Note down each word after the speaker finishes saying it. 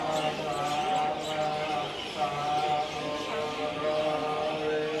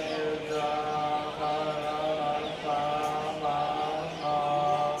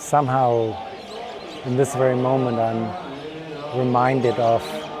somehow in this very moment I'm reminded of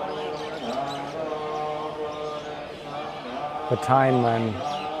the time when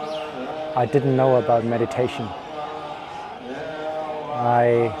I didn't know about meditation.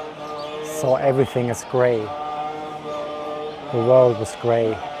 I saw everything as gray. The world was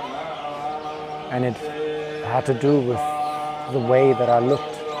gray. And it had to do with the way that I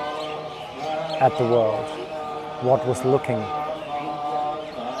looked at the world, what was looking.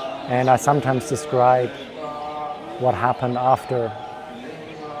 And I sometimes describe what happened after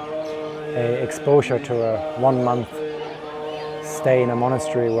an exposure to a 1-month stay in a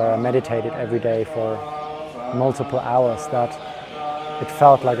monastery where I meditated every day for multiple hours, that it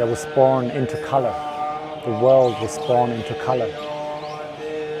felt like I was born into color. The world was born into color.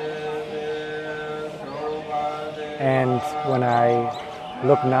 And when I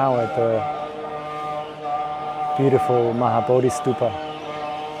look now at the beautiful Mahabodhi Stupa,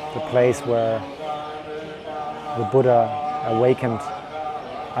 the place where the Buddha awakened,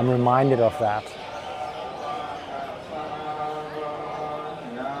 I'm reminded of that.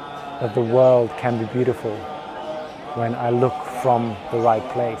 That the world can be beautiful when I look from the right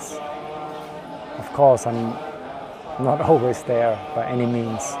place. Of course, I'm not always there by any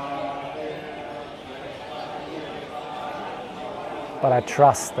means. But I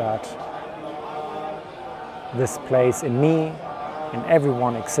trust that this place in me and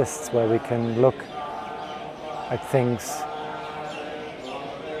everyone exists where we can look at things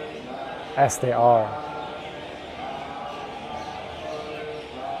as they are.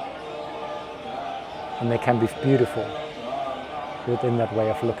 And they can be beautiful within that way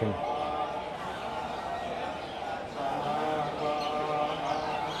of looking.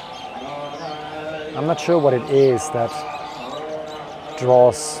 I'm not sure what it is that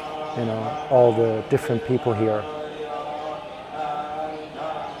draws, all the different people here.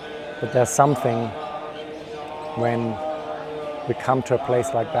 But there's something when we come to a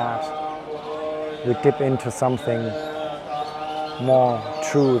place like that, we dip into something more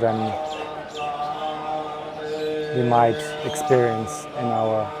true than we might experience in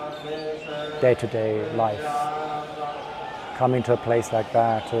our day-to-day life. Coming to a place like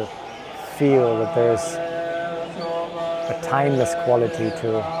that, to feel that there's a timeless quality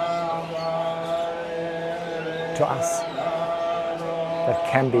to us that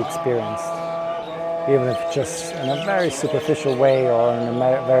can be experienced, even if just in a very superficial way or in a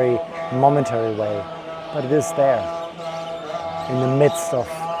very momentary way, but it is there, in the midst of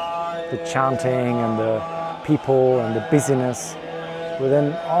the chanting and the people and the busyness.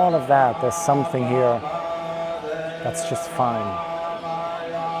 Within all of that, there's something here that's just fine.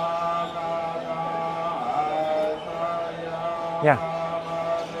 Yeah.